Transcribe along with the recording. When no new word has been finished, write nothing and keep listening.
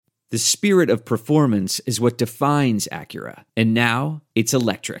The spirit of performance is what defines Acura. And now, it's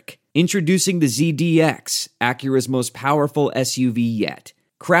electric. Introducing the ZDX, Acura's most powerful SUV yet.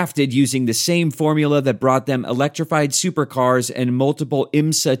 Crafted using the same formula that brought them electrified supercars and multiple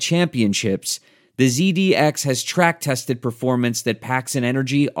IMSA championships, the ZDX has track-tested performance that packs an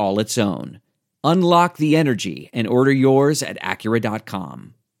energy all its own. Unlock the energy and order yours at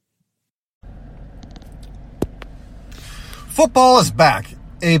Acura.com. Football is back.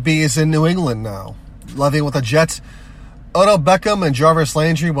 AB is in New England now. Levying with the Jets. Odell Beckham and Jarvis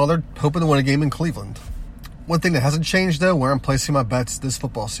Landry, well, they're hoping to win a game in Cleveland. One thing that hasn't changed, though, where I'm placing my bets this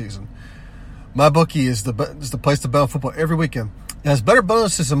football season. My bookie is the place to bet on football every weekend. It has better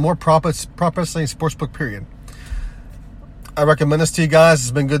bonuses and more profits than a sportsbook, period. I recommend this to you guys.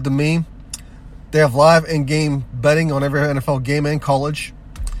 It's been good to me. They have live in-game betting on every NFL game and college.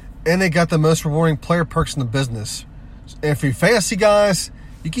 And they got the most rewarding player perks in the business. And for you fantasy guys,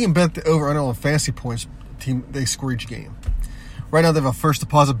 you can bet the over-under on fantasy points they score each game. Right now they have a first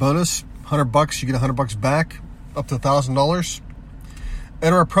deposit bonus. $100, you get $100 back, up to $1,000.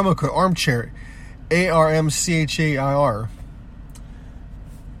 Enter our promo code ARMCHAIR, ARMCHAIR,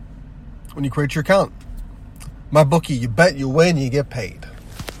 when you create your account. My bookie, you bet, you win, you get paid.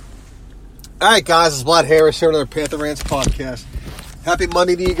 All right, guys, it's Vlad Harris here on another Panther Rants podcast. Happy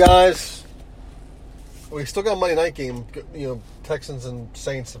Monday to you guys. We still got a Monday night game, Texans and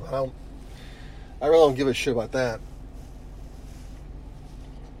Saints. I really don't give a shit about that.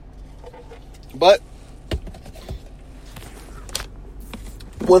 But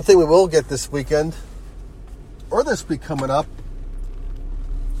one thing we will get this weekend, or this week coming up,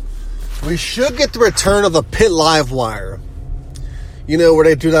 we should get the return of the Pitt Live Wire. Where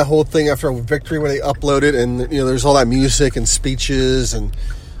they do that whole thing after a victory where they upload it and, there's all that music and speeches and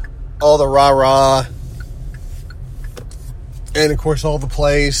all the rah-rah. And, of course, all the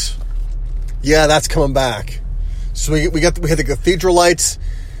plays. Yeah, that's coming back. So we had the Cathedral Lights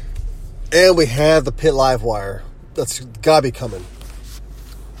and we have the Pitt Live Wire. That's got to be coming.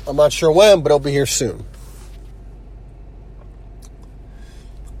 I'm not sure when, but it'll be here soon.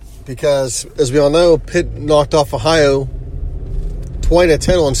 Because, as we all know, Pitt knocked off Ohio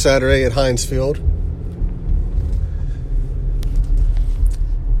 20-10 on Saturday at Heinz Field.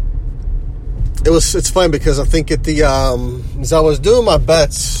 It's fun because I think as I was doing my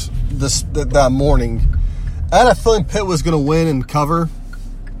bets that morning, I had a feeling Pitt was going to win and cover.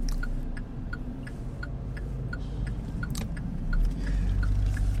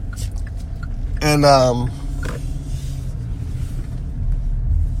 And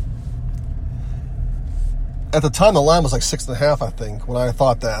at the time, the line was like 6.5, I think, when I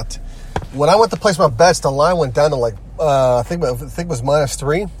thought that. When I went to place my bets, the line went down to I think it was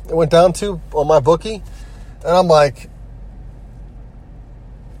 -3. It went down to on my bookie. And I'm like,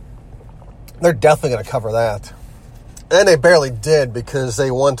 they're definitely going to cover that. And they barely did because they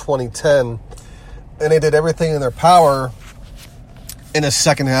won 20-10. And they did everything in their power in the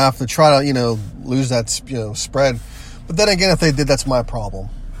second half to try to, lose that, spread. But then again, if they did, that's my problem.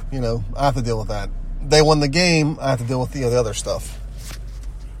 I have to deal with that. They won the game. I have to deal with the other stuff.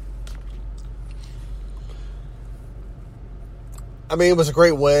 I mean, it was a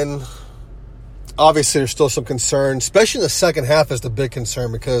great win. Obviously, there's still some concern, especially in the second half is the big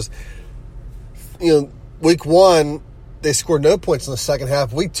concern because, week 1, they scored no points in the second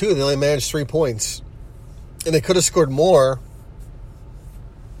half. Week 2, they only managed 3 points. And they could have scored more.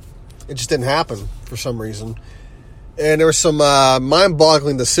 It just didn't happen for some reason. And there were some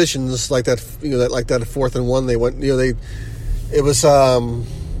mind-boggling decisions like that, like that 4th and 1. They went, it was,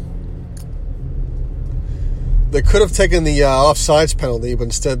 they could have taken the offsides penalty, but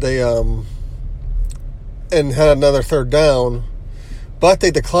instead they, and had another 3rd down. But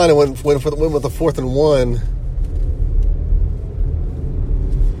they declined and went with the 4th and 1.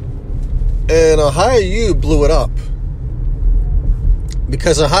 And Ohio U blew it up.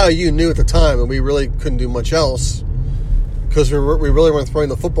 Because Ohio U knew at the time, and we really couldn't do much else. Because we really weren't throwing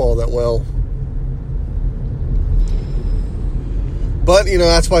the football that well. But,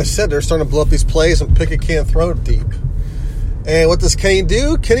 that's why I said they're starting to blow up these plays and Pickett can't throw it deep. And what does Kenny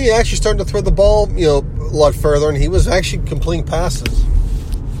do? Kenny actually started to throw the ball, a lot further, and he was actually completing passes.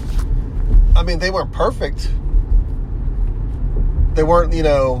 I mean, they weren't perfect. They weren't,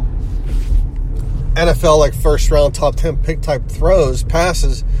 NFL, like, first-round, top 10 pick-type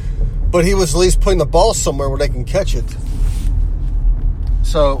passes. But he was at least putting the ball somewhere where they can catch it.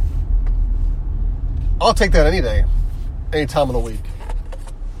 So, I'll take that any day, any time of the week.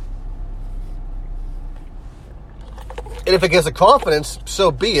 And if it gives a confidence,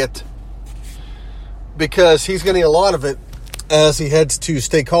 so be it. Because he's getting a lot of it. as he heads to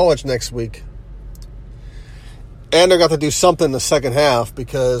State College next week. And they're got to do something in the second half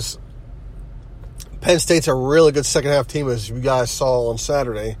because Penn State's a really good second half team, as you guys saw on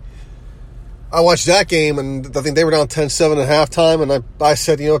Saturday. I watched that game, and I think they were down 10-7 at halftime, and I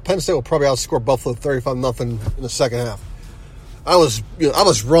said, Penn State will probably outscore Buffalo 35-0 in the second half. I was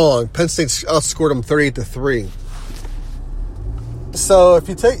wrong. Penn State outscored them 38-3. So if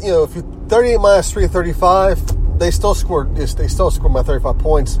you take, if you 38 minus 335, they still scored by 35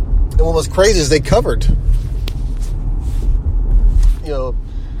 points. And what was crazy is they covered.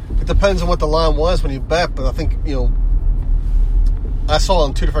 It depends on what the line was when you bet, but I think, I saw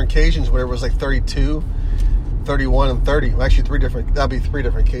on two different occasions where it was like 32, 31, and 30. Well, actually, that'd be three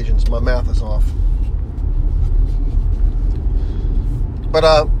different occasions. My math is off.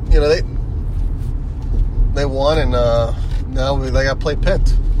 But, they won, and now they got to play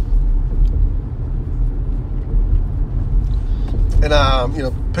Pitt. And,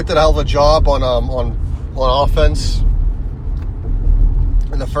 Pitt did a hell of a job on offense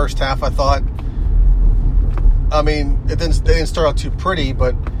in the first half, I thought. I mean, they didn't start out too pretty,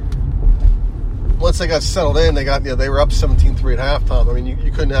 but once they got settled in, they were up 17-3 at halftime. I mean,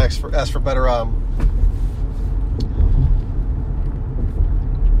 you couldn't ask for better a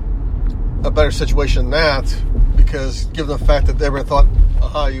better situation than that, because given the fact that everyone thought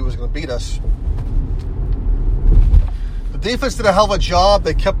Ohio was going to beat us. The defense did a hell of a job.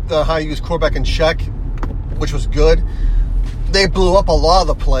 They kept the Ohio's quarterback in check, which was good. They blew up a lot of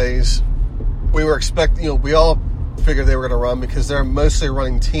the plays. We were expecting, we all figured they were going to run because they're mostly a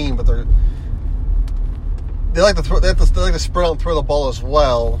running team, but they like to spread out and throw the ball as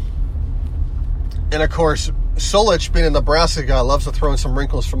well. And of course, Solich, being a Nebraska guy, loves to throw in some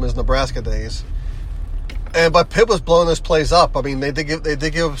wrinkles from his Nebraska days. But Pitt was blowing those plays up. I mean, they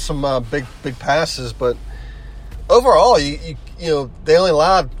did give some big passes, but overall, they only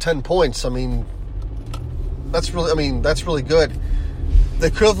allowed 10 points. I mean, that's really good. They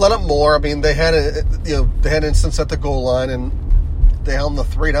could have let up more. I mean, they had an instance at the goal line, and they held them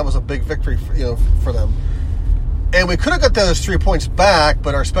to 3. That was a big victory for them. And we could have got those 3 points back,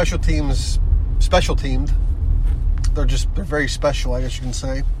 but our special teamed. They're very special, I guess you can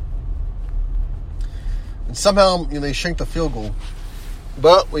say. And somehow, they shanked the field goal.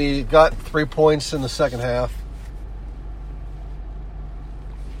 But we got 3 points in the second half.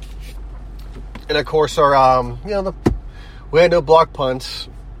 And of course, our we had no block punts.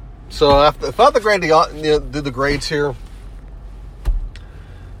 So if I have to grade do the grades here,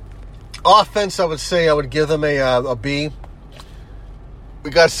 offense, I would say I would give them a B.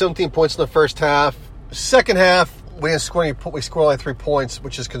 We got 17 points in the first half. Second half, we didn't score any. We scored only 3 points,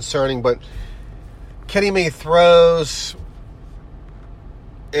 which is concerning. But Kenny made throws,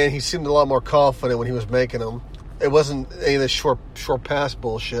 and he seemed a lot more confident when he was making them. It wasn't any of this short pass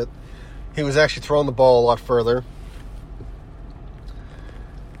bullshit. He was actually throwing the ball a lot further.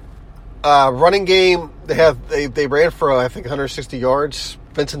 Running game, they ran for I think 160 yards.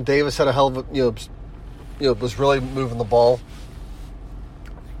 Vincent Davis had a hell of a was really moving the ball.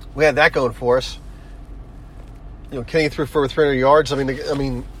 We had that going for us. Kenny threw for over 300 yards. I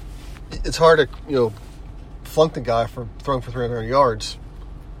mean, it's hard to flunk the guy for throwing for 300 yards.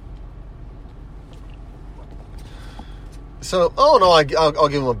 So, I'll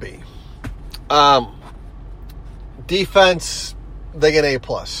give him a B. Defense, they get an A+.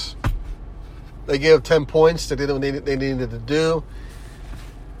 They gave 10 points. They did what they needed to do.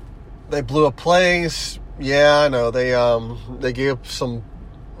 They blew up plays. Yeah, I know. They gave some,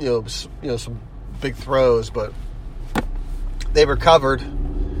 some big throws, but they recovered.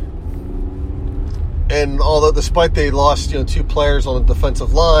 And although, despite they lost, 2 players on the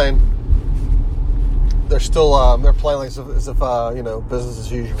defensive line, they're still they're playing as if business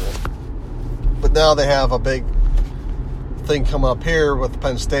as usual. But now they have a big thing come up here with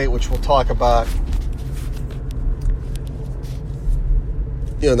Penn State, which we'll talk about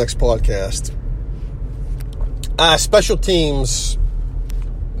next podcast. Special teams,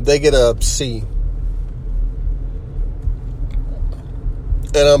 they get a C.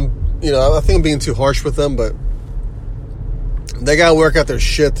 And I think I'm being too harsh with them, but they gotta work out their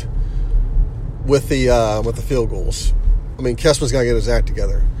shit with the field goals. I mean, Kessman's gotta get his act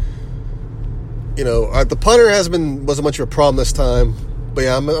together. The punter wasn't much of a problem this time, but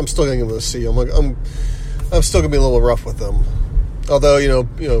yeah, I'm still gonna give them a C. I'm still gonna be a little rough with them. Although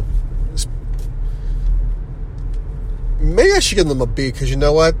maybe I should give them a B, because you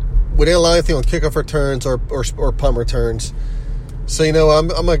know what? We didn't allow anything on kickoff returns or punt returns. So I'm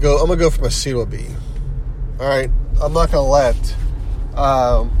gonna go from a C to a B. All right, I'm not gonna let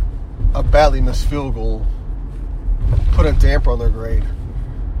a badly missed field goal put a damper on their grade.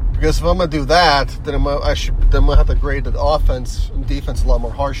 Because if I'm going to do that, then I'm going to have to grade the offense and defense a lot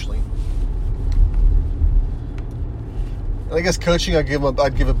more harshly. And I guess coaching, I'd give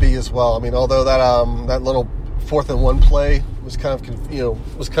a B as well. I mean, although that little 4th and 1 play was kind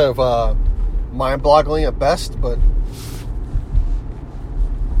of mind-boggling at best, but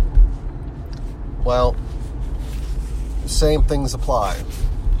well, same things apply.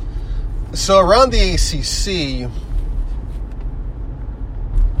 So around the ACC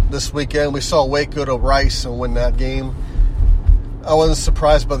this weekend, we saw Wake go to Rice and win that game. I wasn't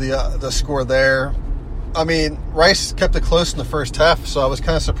surprised by the score there. I mean, Rice kept it close in the first half, so I was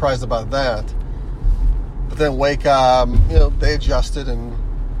kind of surprised about that. But then Wake, they adjusted and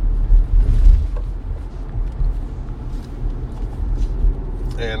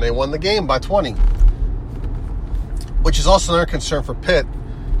they won the game by 20, which is also another concern for Pitt.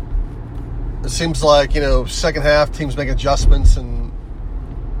 It seems like, second half teams make adjustments, and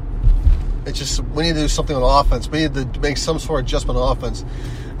it's just we need to do something on offense. We need to make some sort of adjustment on offense.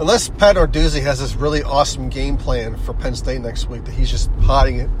 Unless Pat Arduzzi has this really awesome game plan for Penn State next week that he's just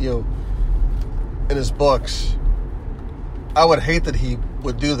hiding it, in his books. I would hate that he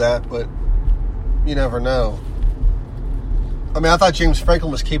would do that, but you never know. I mean, I thought James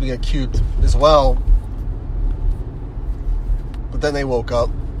Franklin was keeping it cute as well, but then they woke up.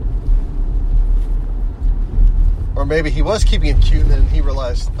 Or maybe he was keeping it cute, and then he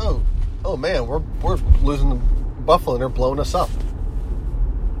realized, oh man, we're losing to Buffalo, and they're blowing us up.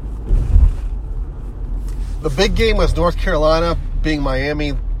 The big game was North Carolina beating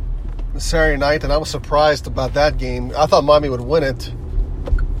Miami Saturday night, and I was surprised about that game. I thought Miami would win it,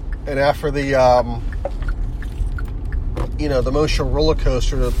 and after the emotional roller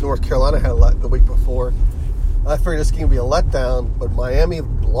coaster that North Carolina had the week before, I figured this game would be a letdown, but Miami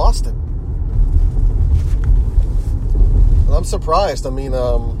lost it. And I'm surprised. I mean,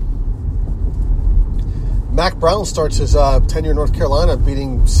 Mac Brown starts his tenure in North Carolina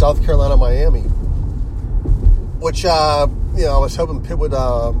beating South Carolina, Miami, which I was hoping Pitt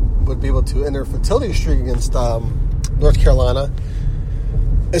would be able to end their fertility streak against North Carolina.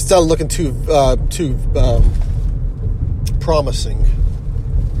 It's not looking too promising.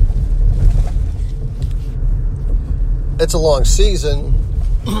 It's a long season.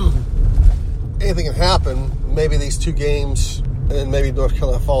 Anything can happen. Maybe these 2 games, and maybe North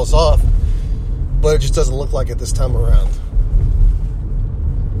Carolina falls off. But it just doesn't look like it this time around.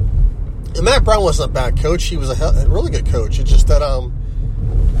 And Matt Brown wasn't a bad coach. He was a really good coach. It's just that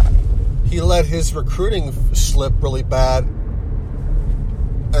he let his recruiting slip really bad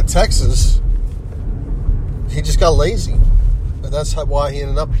at Texas. He just got lazy. And that's why he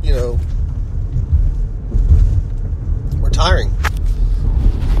ended up, retiring.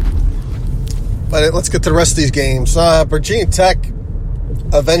 But let's get to the rest of these games. Virginia Tech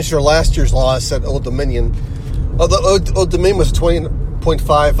avenged their last year's loss at Old Dominion. Although Old Dominion was a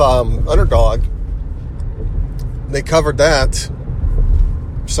 20.5 underdog, they covered that.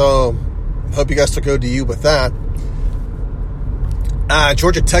 So, hope you guys took ODU with that.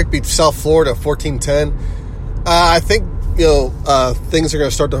 Georgia Tech beat South Florida 14-10. I think things are going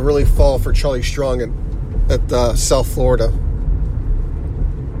to start to really fall for Charlie Strong at South Florida.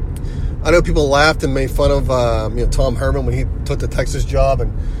 I know people laughed and made fun of Tom Herman when he took the Texas job,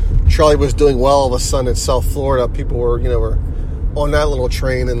 and Charlie was doing well all of a sudden at South Florida. People were on that little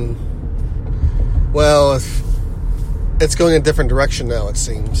train, and well, it's going in a different direction now, it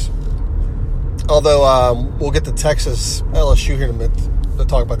seems. Although we'll get to Texas LSU here in a minute to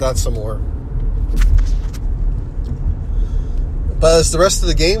talk about that some more. But as the rest of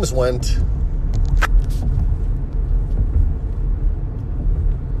the games went,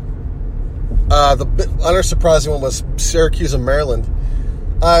 the unsurprising one was Syracuse and Maryland.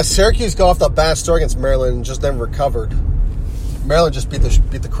 Syracuse got off the bad start against Maryland and just never recovered. Maryland just beat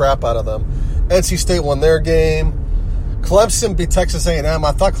the crap out of them. NC State won their game. Clemson beat Texas A&M.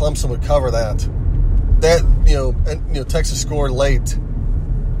 I thought Clemson would cover that. Texas scored late.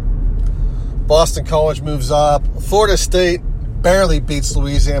 Boston College moves up. Florida State barely beats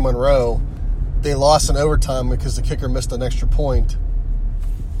Louisiana Monroe. They lost in overtime because the kicker missed an extra point.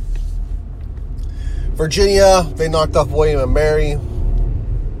 Virginia, they knocked off William and Mary.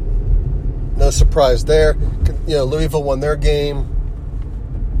 No surprise there. Louisville won their game.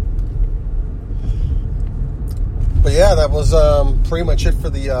 But yeah, that was pretty much it for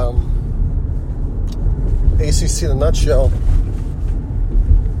the ACC in a nutshell.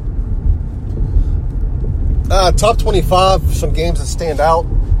 Top 25, some games that stand out.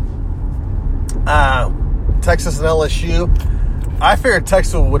 Texas and LSU. I figured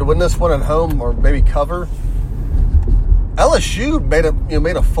Texas would win this one at home or maybe cover. LSU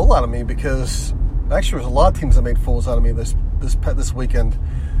made a fool out of me, because actually there's a lot of teams that made fools out of me this weekend.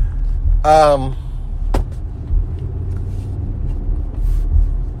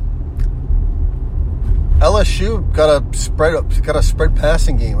 LSU got a spread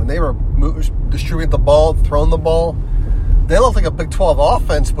passing game, and they were distributing the ball, throwing the ball. They looked like a Big 12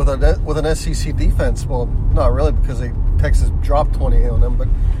 offense with an SEC defense. Well, not really, because Texas dropped 20 on them, but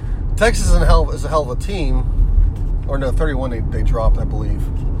Texas is a hell of a team. Or no, 31 they dropped, I believe.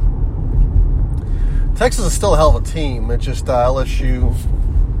 Texas is still a hell of a team. It's just LSU.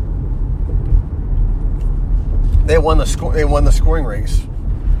 They won the scoring race.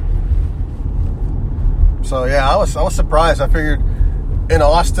 So yeah, I was surprised. I figured in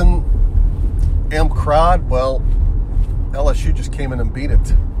Austin, Crowd, well, LSU just came in and beat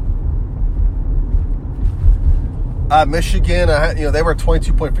it. Michigan, they were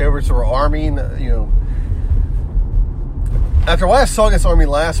 22-point favorites over Army. After what I saw against Army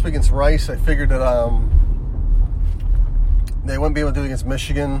last week against Rice, I figured that they wouldn't be able to do it against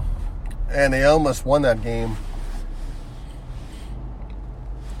Michigan, and they almost won that game.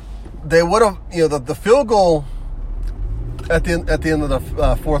 They would have, the field goal at the end of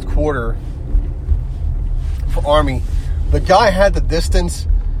the fourth quarter for Army. The guy had the distance,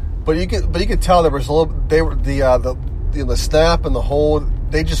 but you could tell there was a little. They were the snap and the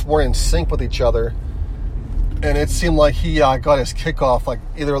hold. They just weren't in sync with each other, and it seemed like he got his kickoff like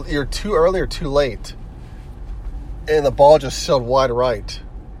either too early or too late, and the ball just sailed wide right.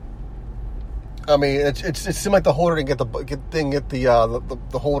 I mean, it seemed like the holder didn't get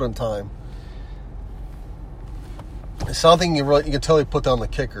the hold in time. It's something you can totally put down the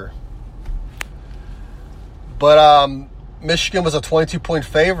kicker. But Michigan was a 22-point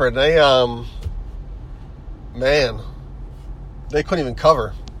favorite. They they couldn't even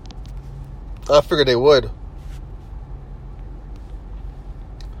cover. I figured they would.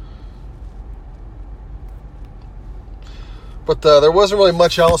 But there wasn't really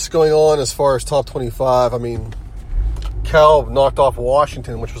much else going on as far as top 25. I mean, Cal knocked off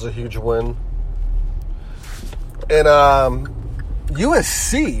Washington, which was a huge win. And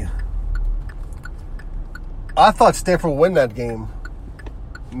USC, I thought Stanford would win that game.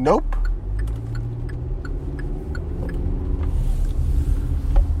 Nope.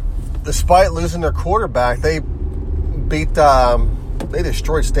 Despite losing their quarterback, they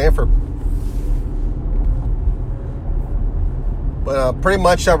destroyed Stanford. But pretty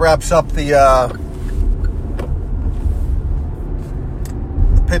much that wraps up the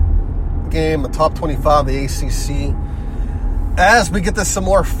Pitt game, the top 25 of the ACC. As we get to some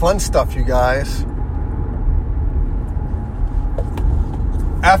more fun stuff, you guys.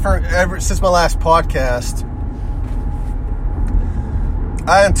 Since my last podcast,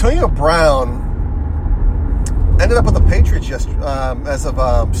 Antonio Brown ended up with the Patriots yesterday. As of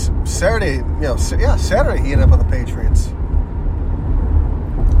Saturday, Saturday he ended up with the Patriots.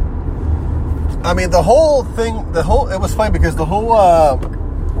 I mean, it was funny because the whole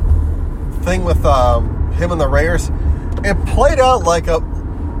thing with him and the Raiders, it played out like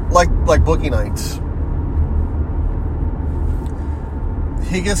Boogie Nights.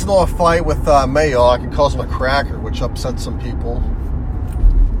 He gets into a fight with Mayock and calls him a cracker, which upset some people.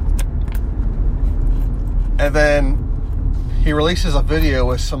 And then he releases a video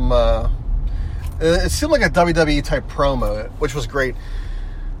with some, it seemed like a WWE type promo, which was great.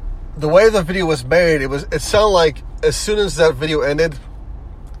 The way the video was made, it sounded like as soon as that video ended,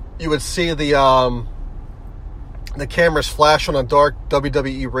 you would see the cameras flash on a dark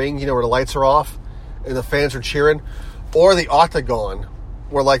WWE ring, where the lights are off and the fans are cheering, or the octagon,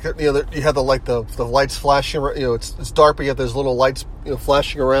 where you have the lights flashing. It's dark, but you have those little lights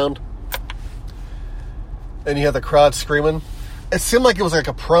flashing around, and you have the crowd screaming. It seemed like it was like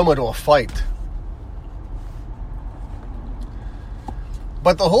a promo to a fight.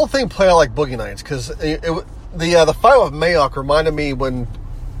 But the whole thing played out like Boogie Nights, because the fight with Mayock reminded me when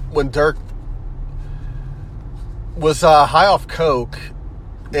Dirk was high off coke,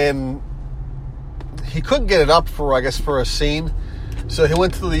 and he couldn't get it up for a scene, so he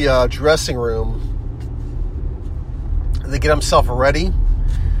went to the dressing room to get himself ready.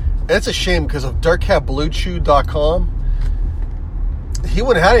 And it's a shame, because if Dirk had BlueChew.com, he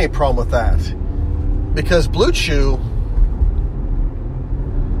wouldn't have had any problem with that, because Blue Chew,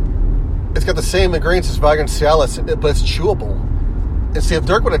 it's got the same ingredients as Viagra and Cialis, but it's chewable. And see, if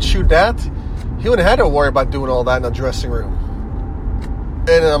Dirk would have chewed that, he wouldn't have had to worry about doing all that in the dressing room.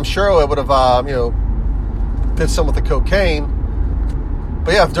 And I'm sure it would have, did some with the cocaine.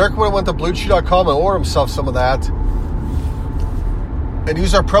 But yeah, if Dirk would have went to BlueChew.com and ordered himself some of that, and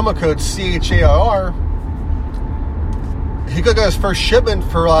used our promo code CHAR, he could get his first shipment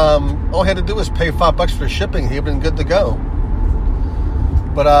for, all he had to do was pay $5 for shipping. He'd been good to go.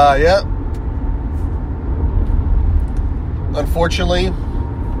 But, yeah. Unfortunately,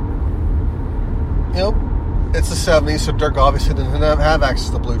 it's the 70s, so Dirk obviously didn't have access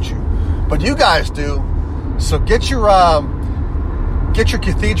to Blue Chew. But you guys do. So get your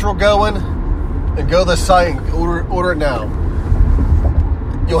cathedral going and go to the site and order it now.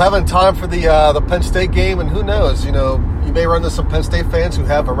 You'll have it in time for the Penn State game, and who knows, you may run into some Penn State fans who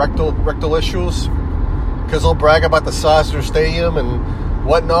have rectal issues because they'll brag about the size of their stadium and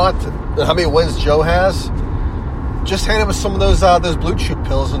whatnot, and how many wins Joe has. Just hand them some of those Blue Chew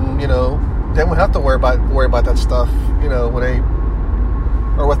pills, and they won't have to worry about that stuff, when they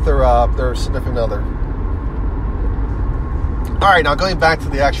or with their significant other. All right, now going back to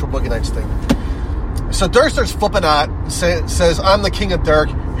the actual Boogie Nights thing. So Dirk starts flipping out, says, "I'm the king of Dirk.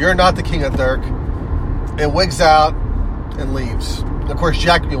 You're not the king of Dirk," and wigs out and leaves. And of course,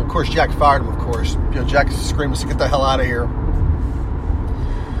 Jack fired him. Of course, Jack screams to get the hell out of here.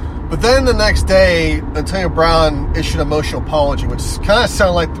 But then the next day, Antonio Brown issued an emotional apology, which kind of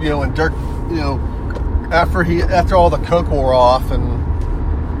sounded like when Dirk, after all the coke wore off and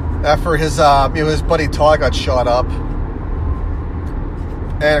after his his buddy Todd got shot up.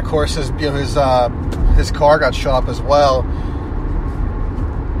 And of course, his car got shot up as well.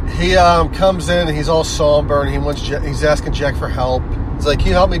 He comes in and he's all somber and he's asking Jack for help. He's like, "Can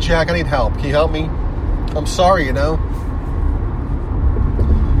you help me, Jack? I need help. Can you help me? I'm sorry, And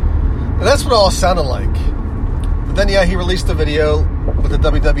that's what it all sounded like. But then, he released a video with the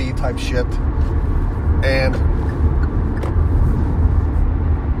WWE type shit, and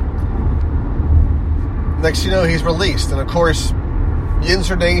next he's released, and of course,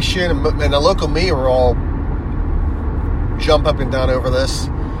 Yinzer Nation and the local media were all jump up and down over this.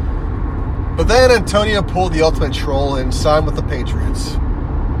 But then Antonio pulled the ultimate troll and signed with the Patriots.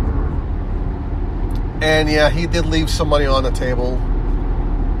 And he did leave some money on the table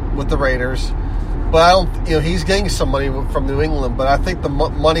with the Raiders. But I don't, he's getting some money from New England, but I think the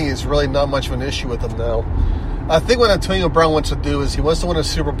money is really not much of an issue with him now. I think what Antonio Brown wants to do is he wants to win a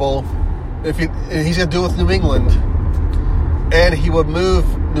Super Bowl. He's going to do it with New England. And he would move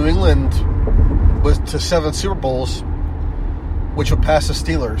New England to 7 Super Bowls, which would pass the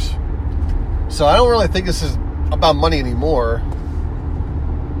Steelers. So I don't really think this is about money anymore.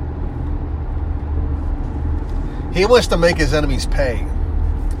 He wants to make his enemies pay.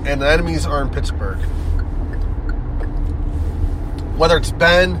 And the enemies are in Pittsburgh. Whether it's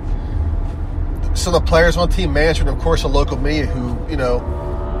Ben, some of the players on team management, of course, a local media who,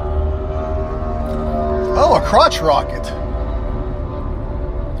 oh, a crotch rocket.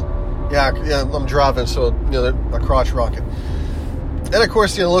 Yeah, I'm driving, so, a crotch rocket. And, of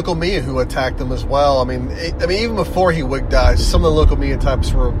course, local media who attacked him as well. I mean, even before he wigged out, some of the local media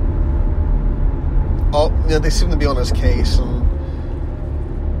types were, they seem to be on his case.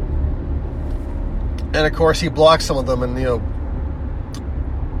 And of course, he blocked some of them. And,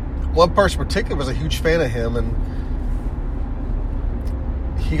 one person in particular was a huge fan of him. And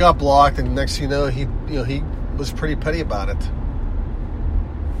he got blocked. And next thing you know, he was pretty petty about it.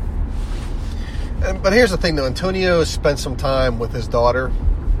 But here's the thing, though. Antonio spent some time with his daughter,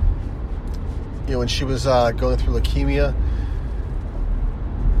 when she was going through leukemia.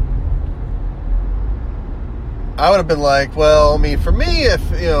 I would have been like, well, I mean, for me, if,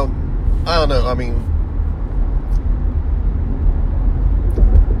 I don't know. I mean,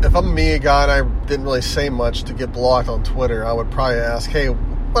 if I'm a media guy and I didn't really say much to get blocked on Twitter, I would probably ask, hey,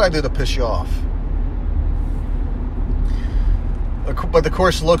 what'd I do to piss you off? But of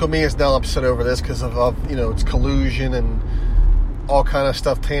course, the local media is now upset over this because of it's collusion and all kind of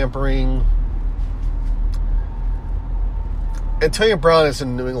stuff, tampering. Antonio Brown is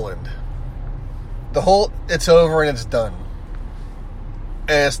in New England. It's over and it's done,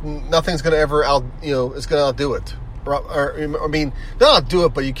 and nothing's gonna ever it's gonna outdo it. I mean, not outdo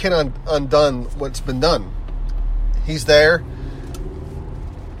it, but you can't undone what's been done. He's there,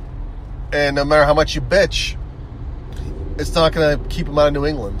 and no matter how much you bitch, it's not going to keep him out of New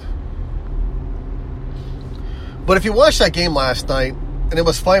England. But if you watched that game last night, and it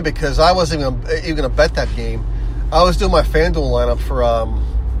was funny because I wasn't even going to bet that game. I was doing my FanDuel lineup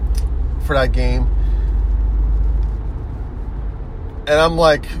for that game. And I'm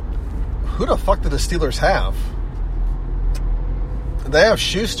like, who the fuck do the Steelers have? They have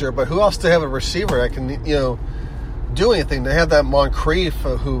Schuster, but who else do they have a receiver that can, do anything? They have that Moncrief,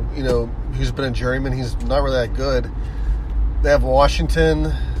 who's been a journeyman. He's not really that good. They have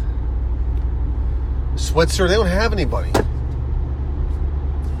Washington, Switzer. They don't have anybody.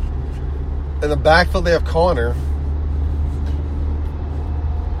 In the backfield, they have Connor.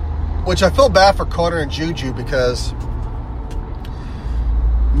 which I feel bad for Carter and Juju because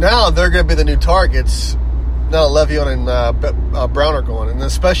now they're going to be the new targets. Now Le'Veon and Brown are going. And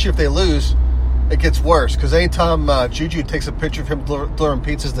especially if they lose, it gets worse. Because anytime Juju takes a picture of him delivering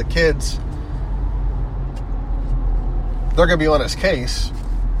pizzas to kids, they're going to be on his case.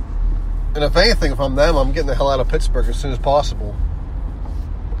 And if anything, if I'm them, I'm getting the hell out of Pittsburgh as soon as possible.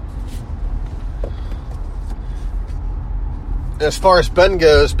 As far as Ben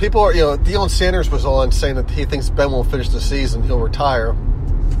goes, people are, Deion Sanders was on saying that he thinks Ben will finish the season. He'll retire.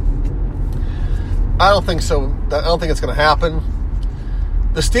 I don't think so. I don't think it's going to happen.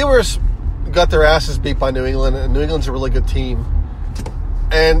 The Steelers got their asses beat by New England, and New England's a really good team.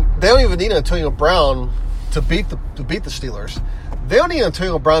 And they don't even need Antonio Brown to beat the Steelers. They don't need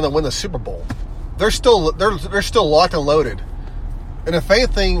Antonio Brown to win the Super Bowl. They're still locked and loaded. And if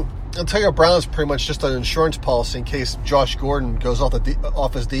anything, Antonio Brown is pretty much just an insurance policy in case Josh Gordon goes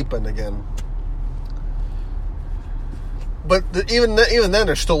off his deep end again. But even then,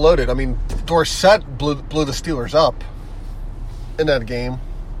 they're still loaded. I mean, Dorsett blew the Steelers up in that game.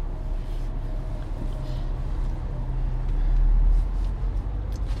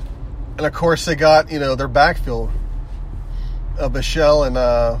 And of course, they got their backfield of Michelle and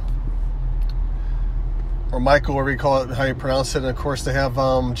or Michael, whatever you call it, how you pronounce it. And of course, they have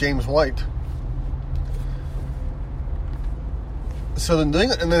James White. So and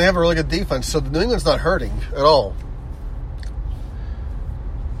then they have a really good defense. So the New England's not hurting at all.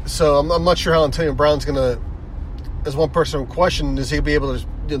 So I'm not sure how Antonio Brown's going to, as one person questioned, is he be able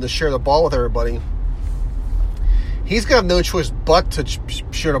to share the ball with everybody? He's got no choice but to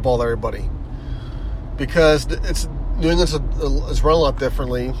share the ball with everybody because New England is run a lot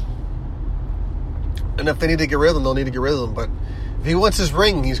differently. And if they need to get rid of them, they'll need to get rid of them. But if he wants his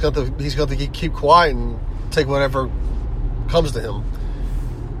ring, he's got to keep quiet and take whatever comes to him.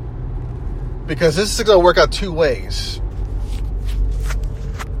 Because this is going to work out two ways.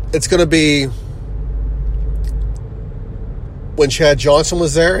 It's going to be when Chad Johnson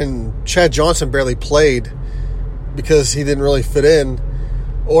was there, and Chad Johnson barely played because he didn't really fit in.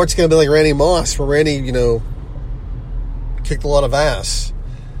 Or it's going to be like Randy Moss, where Randy, kicked a lot of ass.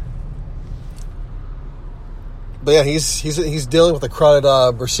 But yeah, he's dealing with a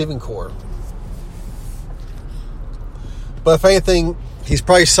crowded receiving corps. But if anything, he's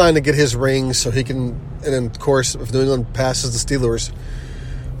probably signed to get his ring so he can. And then, of course, if New England passes the Steelers,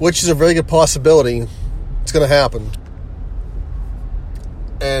 which is a very good possibility, it's going to happen.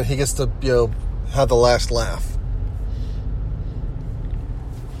 And he gets to have the last laugh.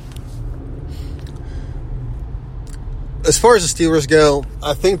 As far as the Steelers go,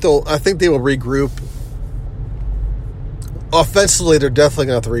 I think they will regroup. Offensively, they're definitely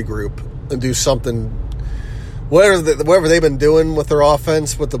going to have to regroup and do something. Whatever they've been doing with their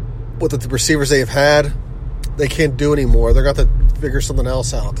offense, with the receivers they've had, they can't do anymore. They're going to have to figure something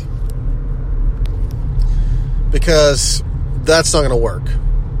else out because that's not going to work.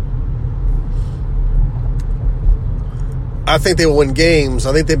 I think they will win games.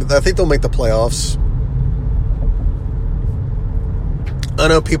 I think they'll make the playoffs. I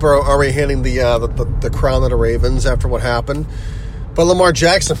know people are already handing the crown to the Ravens after what happened, but Lamar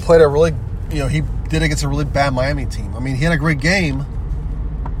Jackson played a really, he did against a really bad Miami team. I mean, he had a great game,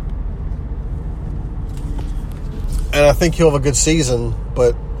 and I think he'll have a good season,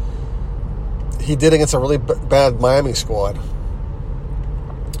 but he did against a really bad Miami squad.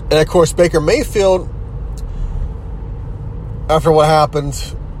 And of course, Baker Mayfield, after what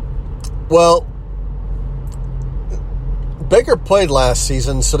happened, well, Baker played last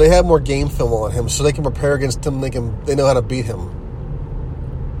season, so they have more game film on him, so they can prepare against him. They know how to beat him.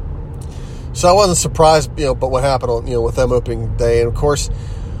 So I wasn't surprised, but what happened, with them opening day. And of course,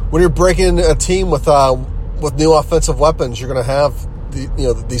 when you're breaking a team with new offensive weapons, you're going to have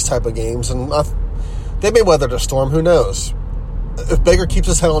these type of games, and they may weather the storm. Who knows? If Baker keeps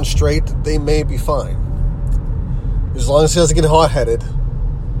his head on straight, they may be fine. As long as he doesn't get hot-headed,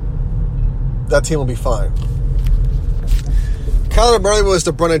 that team will be fine. Kyler Murray was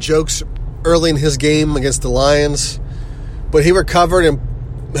the brunt of jokes early in his game against the Lions, but he recovered and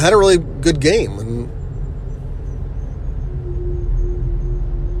had a really good game. And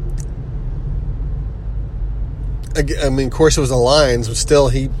I mean, of course, it was the Lions, but still,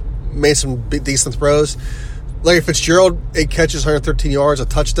 he made some decent throws. Larry Fitzgerald, 8 catches, 113 yards, a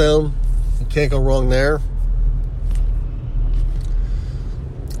touchdown. You can't go wrong there.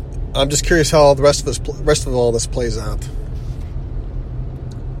 I'm just curious how the rest of all this plays out.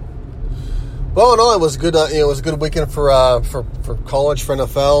 But all in all, it was good. It was a good weekend for college, for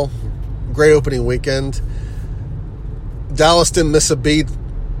NFL. Great opening weekend. Dallas didn't miss a beat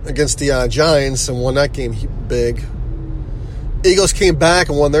against the Giants and won that game big. Eagles came back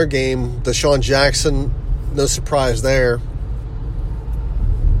and won their game. Deshaun Jackson, no surprise there.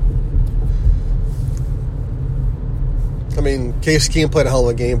 I mean, Case Keenum played a hell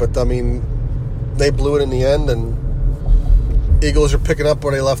of a game, but, I mean, they blew it in the end, and Eagles are picking up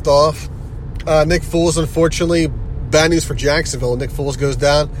where they left off. Nick Foles, unfortunately, bad news for Jacksonville. Nick Foles goes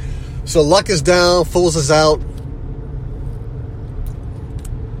down. So Luck is down, Foles is out.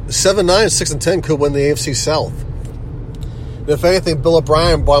 7-9, 6-10 could win the AFC South. And if anything, Bill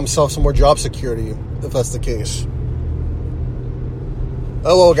O'Brien bought himself some more job security, if that's the case.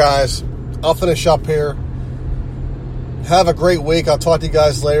 Oh well, guys, I'll finish up here. Have a great week. I'll talk to you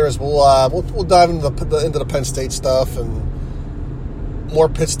guys later as we'll dive into the Penn State stuff and more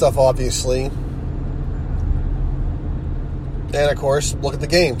Pitt stuff, obviously. And of course, look at the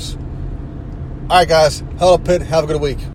games. All right, guys. Hello, Pitt. Have a good week.